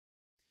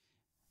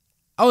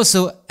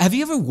Also, have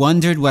you ever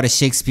wondered what a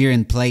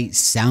Shakespearean play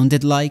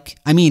sounded like?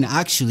 I mean,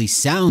 actually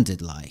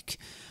sounded like.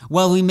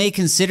 Well, we may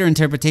consider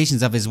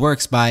interpretations of his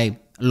works by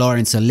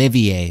Laurence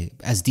Olivier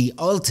as the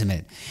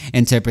ultimate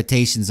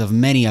interpretations of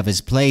many of his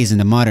plays in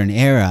the modern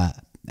era,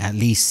 at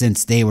least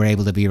since they were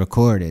able to be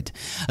recorded.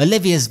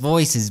 Olivier's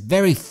voice is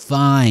very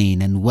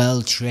fine and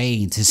well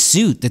trained to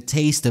suit the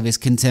taste of his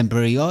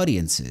contemporary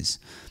audiences.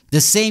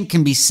 The same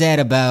can be said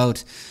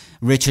about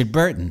Richard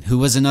Burton, who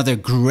was another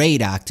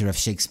great actor of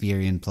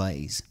Shakespearean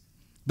plays.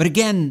 But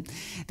again,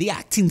 the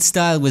acting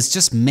style was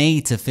just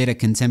made to fit a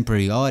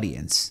contemporary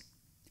audience.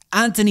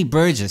 Anthony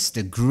Burgess,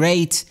 the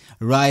great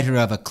writer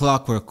of A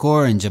Clockwork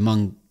Orange,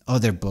 among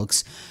other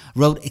books,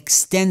 wrote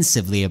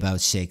extensively about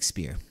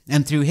Shakespeare.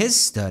 And through his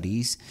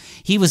studies,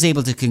 he was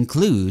able to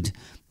conclude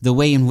the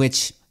way in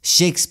which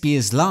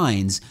Shakespeare's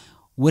lines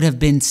would have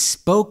been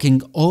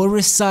spoken or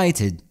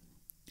recited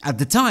at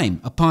the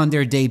time upon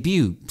their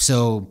debut.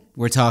 So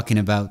we're talking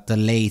about the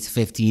late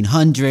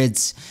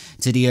 1500s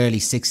to the early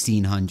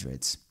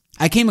 1600s.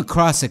 I came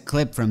across a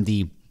clip from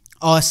the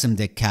awesome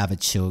Dick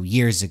Cavett show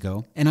years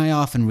ago, and I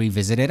often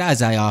revisit it,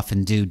 as I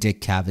often do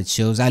Dick Cavett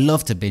shows. I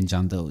love to binge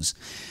on those.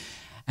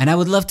 And I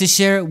would love to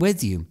share it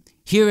with you.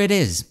 Here it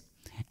is.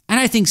 And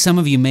I think some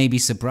of you may be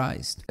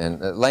surprised. And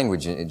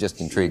language, it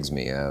just intrigues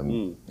me.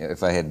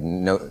 If I had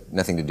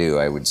nothing to do,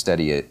 I would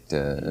study it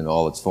in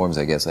all its forms,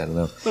 I guess. I don't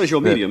know. Well, it's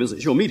your medium, isn't it?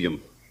 It's your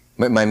medium.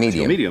 My medium? It's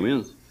your medium,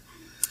 yes.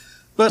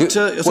 But,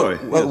 sorry.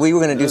 Well, we were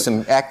going to do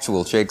some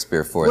actual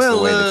Shakespeare for us,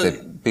 the way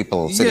that the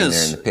people sitting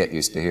there in the pit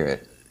used to hear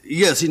it.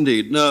 Yes,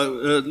 indeed. Now,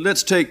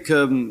 let's take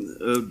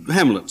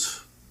Hamlet.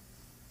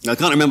 I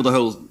can't remember the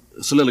whole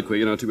soliloquy,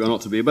 you know, to be or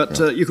not to be, but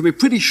you can be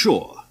pretty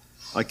sure,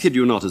 I kid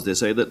you not, as they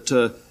say,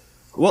 that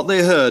what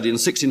they heard in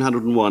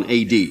 1601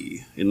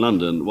 A.D. in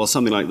London was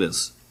something like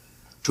this.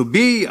 To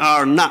be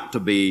or not to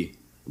be,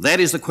 that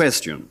is the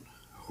question.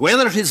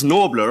 Whether it is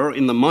nobler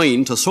in the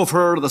mind to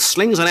suffer the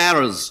slings and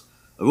arrows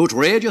of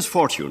outrageous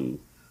fortune,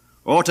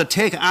 or to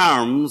take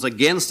arms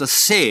against a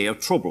sea of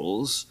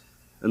troubles,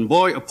 and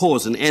boy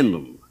oppose and end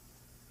them.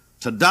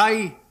 To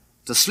die,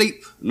 to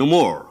sleep no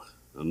more,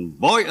 and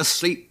boy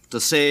asleep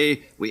to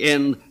say we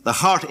end the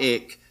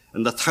heartache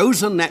and the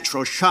thousand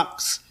natural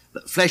shocks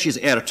that flesh is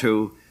heir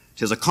to.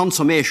 'Tis a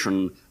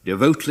consummation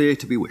devoutly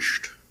to be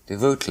wished.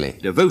 Devoutly?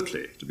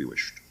 Devoutly to be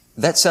wished.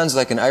 That sounds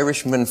like an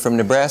Irishman from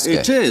Nebraska.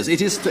 It is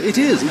that. It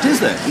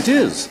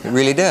is. It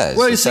really does.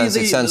 Well, it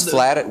sounds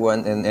flat at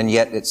one, and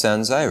yet it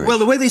sounds Irish. Well,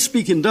 the way they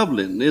speak in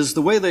Dublin is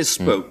the way they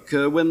spoke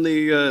when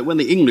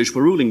the English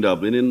were ruling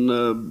Dublin in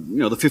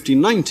the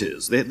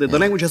 1590s. The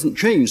language hasn't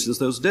changed since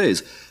those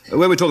days.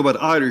 When we talk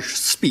about Irish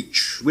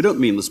speech, we don't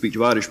mean the speech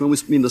of Irishmen. We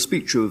mean the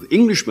speech of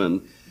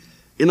Englishmen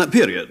in that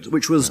period,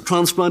 which was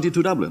transplanted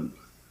to Dublin.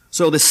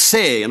 So the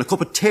say and a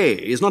cup of tea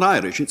is not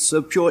Irish; it's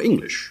pure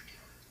English.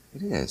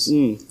 It is.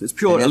 It's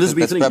pure Elizabethan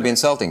English. That's probably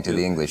insulting to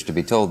the English to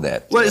be told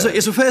that. Well,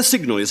 it's a fair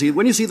signal. You see,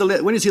 when you see the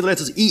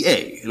letters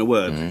EA in a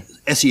word,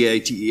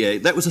 S-E-A-T-E-A,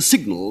 that was a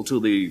signal to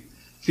the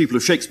people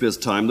of Shakespeare's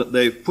time that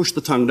they pushed the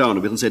tongue down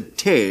a bit and said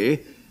te.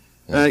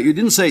 You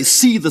didn't say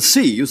see the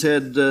sea. You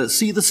said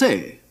see the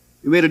say.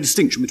 You made a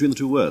distinction between the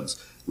two words,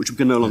 which we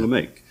can no longer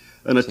make.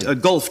 And a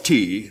gulf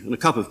tea and a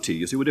cup of tea,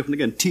 you see, were different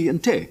again. Tea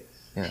and te.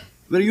 Yeah.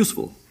 Very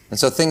useful. And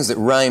so things that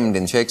rhymed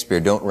in Shakespeare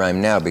don't rhime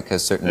now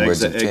because certain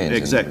words have changed.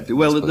 Exactly.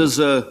 Well, there's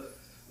a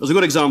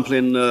good example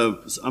in,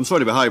 I'm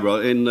sorry to be highbrow,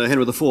 in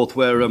Henry IV,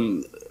 where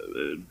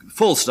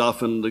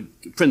Falstaff and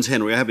Prince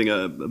Henry are having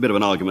a bit of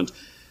an argument.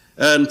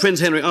 And Prince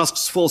Henry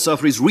asks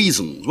Falstaff for his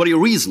reasons. What are your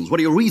reasons? What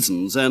are your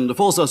reasons? And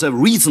Falstaff said,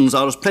 reasons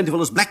are as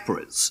plentiful as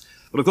blackberries.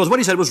 But of course, what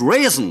he said was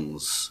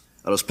raisins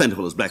are as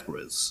plentiful as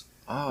blackberries.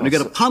 Oh, and you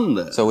get a pun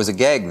there. So it was a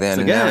gag then.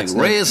 It's a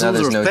gag. Raisins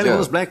are as plentiful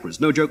as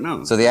blackberries. No joke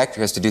now. So the actor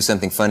has to do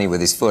something funny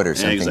with his foot or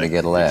something to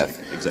get a laugh.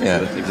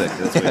 Exactly.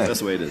 That's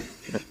the way it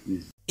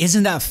is.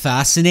 Isn't that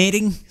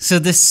fascinating? So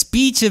the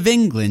speech of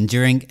England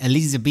during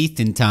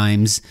Elizabethan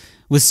times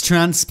was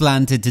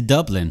transplanted to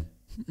Dublin.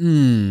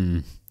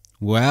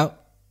 Well,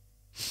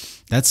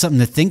 that's something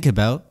to think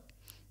about.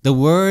 The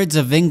words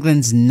of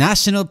England's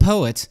national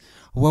poet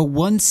were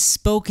once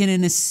spoken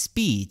in a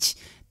speech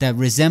that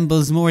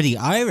resembles more the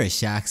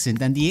Irish accent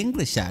than the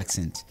English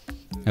accent.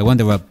 I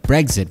wonder what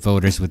Brexit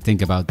voters would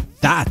think about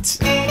that.